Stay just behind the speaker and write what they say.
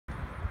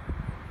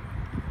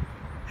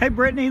Hey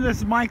Brittany, this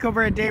is Mike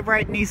over at Dave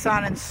Wright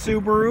Nissan and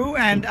Subaru,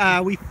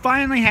 and we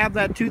finally have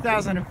that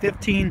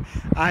 2015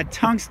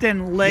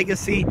 Tungsten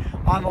Legacy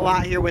on the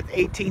lot here with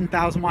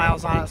 18,000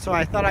 miles on it. So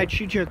I thought I'd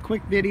shoot you a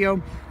quick video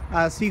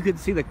so you could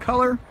see the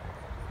color,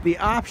 the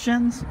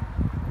options.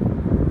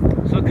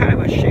 So kind of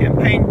a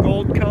champagne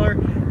gold color,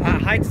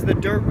 hides the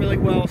dirt really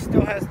well,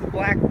 still has the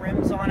black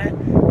rims on it.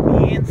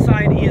 The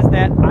inside is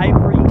that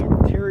ivory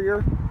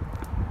interior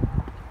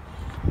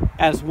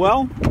as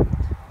well.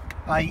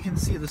 You can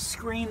see the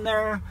screen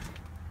there,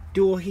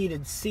 dual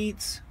heated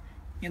seats.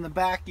 In the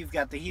back you've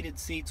got the heated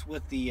seats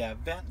with the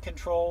vent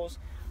controls,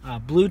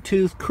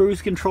 Bluetooth,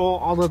 cruise control,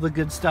 all of the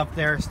good stuff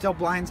there. Still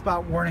blind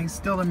spot warning,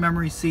 still the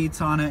memory seats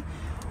on it.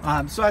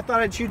 So I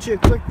thought I'd shoot you a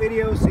quick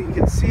video so you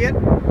can see it.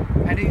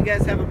 I know you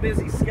guys have a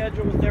busy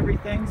schedule with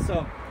everything,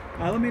 so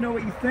let me know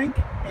what you think.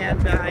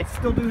 And I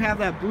still do have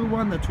that blue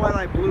one, the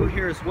Twilight Blue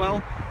here as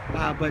well.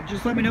 But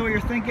just let me know what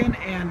you're thinking,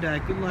 and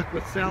good luck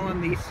with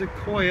selling the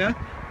Sequoia.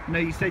 I know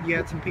you said you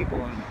had some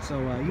people on it. So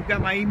you've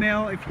got my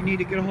email if you need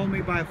to get a hold of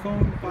me by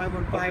phone,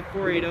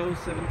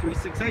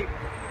 515-480-7368.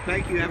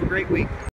 Thank you. Have a great week.